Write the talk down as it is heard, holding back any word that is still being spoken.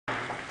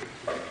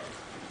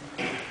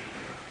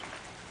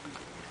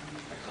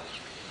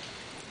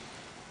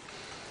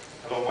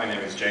my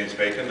name is James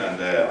Bacon,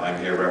 and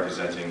I'm here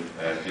representing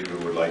people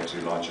who would like to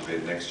launch a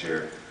bid next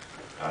year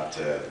at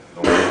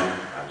LoneStarCon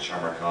and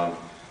ShamrockCon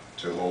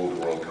to hold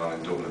Worldcon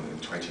in Dublin in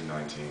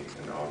 2019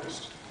 in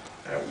August.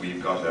 We've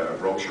got a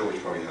brochure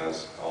which probably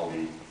has all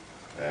the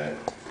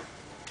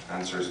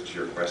answers to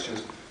your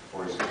questions,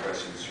 or is it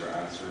questions to your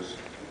answers,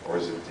 or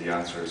is it the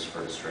answers for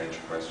the strange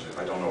question?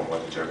 I don't know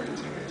what the Jeopardy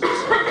thing is.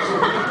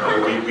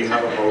 We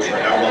have a brochure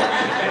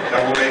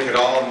that will make it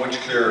all much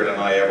clearer than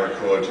I ever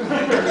could in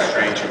their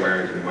strange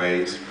American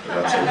ways,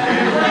 but that's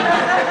okay.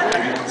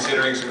 We've been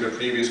considering some of the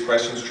previous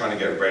questions, trying to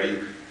get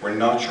ready. We're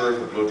not sure if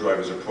a blood drive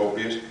is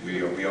appropriate.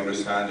 We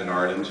understand in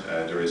Ireland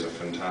there is a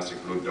fantastic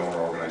blood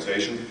donor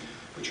organisation,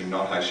 but you're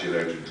not actually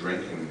allowed to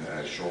drink in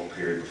a short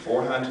period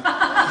beforehand.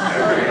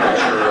 We're not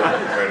sure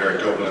whether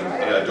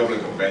a Dublin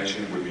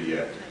Convention would be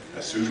a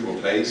suitable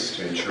place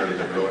to ensure that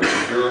the blood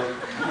is pure.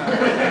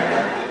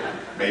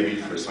 Maybe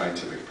for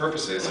scientific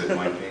purposes it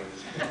might be.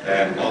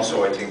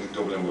 Also, I think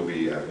Dublin will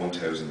be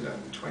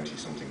 1,020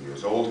 something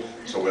years old,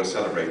 so we'll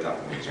celebrate that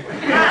one as well.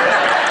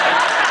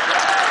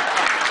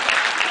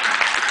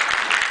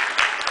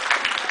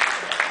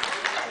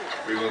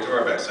 We will do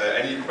our best.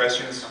 Any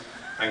questions?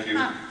 Thank you.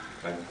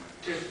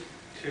 Just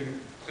to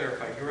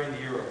clarify, you're on the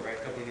Euro, right?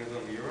 Dublin is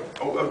on the Euro?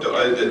 Oh,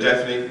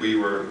 definitely.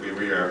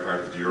 We are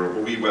part of the Euro,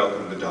 but we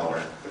welcome the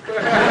dollar.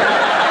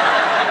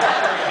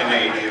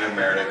 Canadian,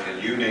 American,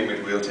 you name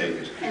it, we'll take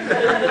it.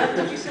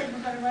 Did you say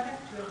we're going to run it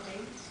to a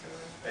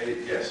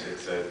date? Yes,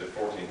 it's the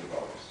 14th of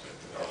August.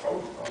 Or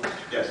August?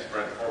 Yes,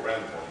 around the 14th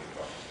of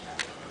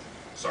August.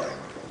 Sorry, my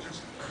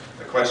apologies.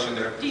 A question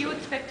there? Do you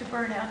expect to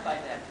burn out by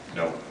then?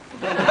 No.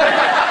 Burn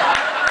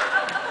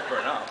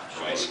out?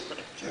 Right.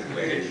 Can't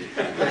wait.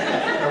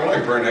 When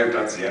I burn out,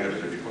 that's the end of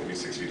it if you put me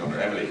 6 feet under.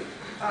 Emily?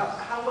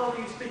 How well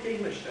do you speak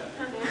English then?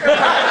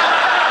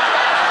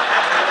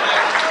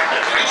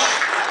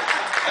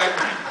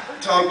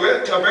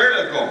 Tá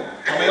Berla gum.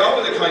 Tá mé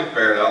ábhad a caint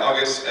Berla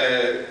agus le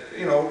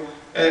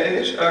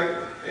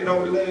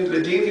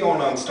daoine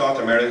ón an Stát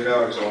America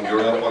agus ón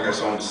Europe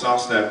agus ón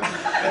Sasna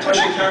tá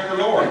sé ceart go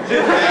leor.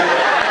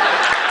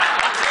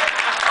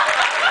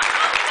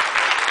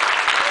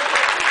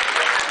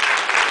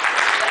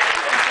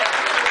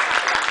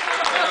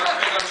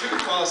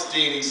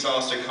 Daoine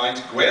sásta caint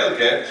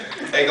Gaeilge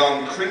ag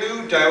an cruinniú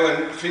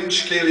domhan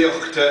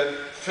finscéalaíochta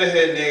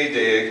fiche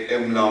nédéag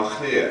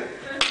imlach lia.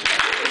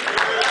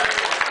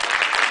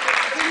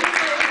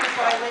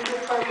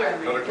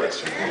 Another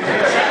question.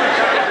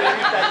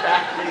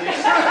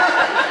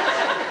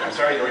 I'm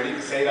sorry, do I need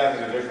to say that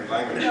in a different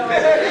language? No,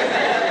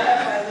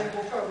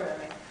 bilingual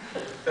programming.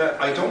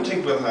 I don't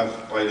think we'll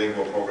have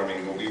bilingual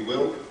programming, but we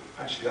will.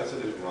 Actually, that's a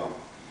little wrong.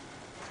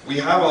 We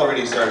have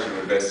already started to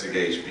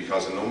investigate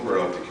because a number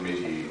of the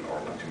committee, or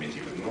not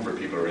committee, but a number of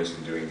people are interested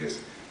in doing this.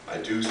 I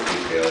do speak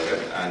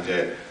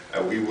Gaeilge,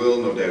 and we will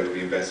no doubt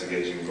be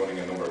investigating running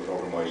a number of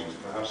program items,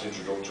 perhaps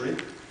introductory,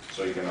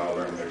 so you can all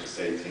learn how to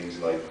say things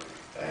like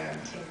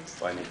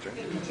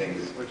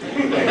things. For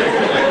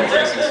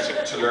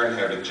instance, to learn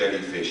how the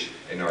jellyfish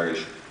in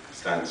Irish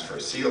stands for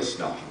seal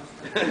snot.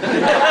 Things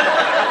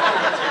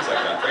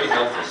like that, very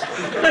helpful stuff.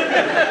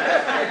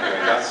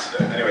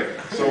 Anyway,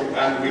 so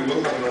and we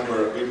will have a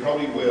number. We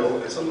probably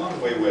will. It's a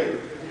long way away,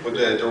 but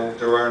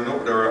there are a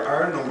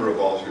number of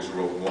authors who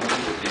wrote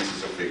wonderful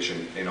pieces of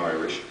fiction in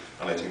Irish,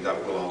 and I think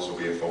that will also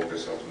be a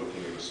focus of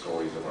looking at the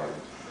stories of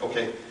Ireland.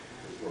 Okay.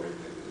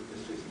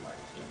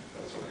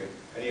 That's okay.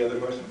 Any other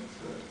questions?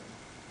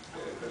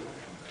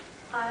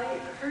 I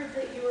heard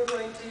that you were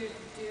going to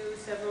do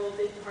several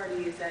big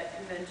parties at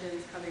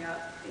conventions coming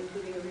up,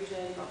 including Aresia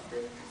in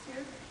Boston this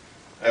year?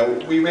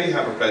 We may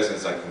have a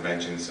presence at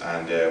conventions,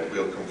 and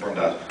we'll confirm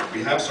that.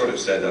 We have sort of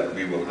said that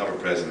we will have a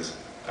presence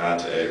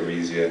at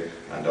Aresia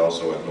and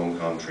also at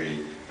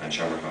LoneStarCon and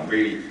ShamrockCon.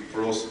 Really,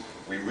 for us,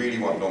 we really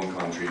want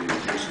LoneStarCon to be a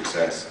huge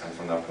success, and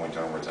from that point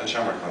onwards, and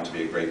ShamrockCon to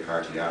be a great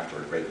party after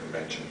a great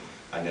convention,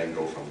 and then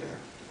go from there.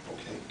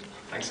 Okay.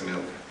 Thanks a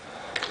million.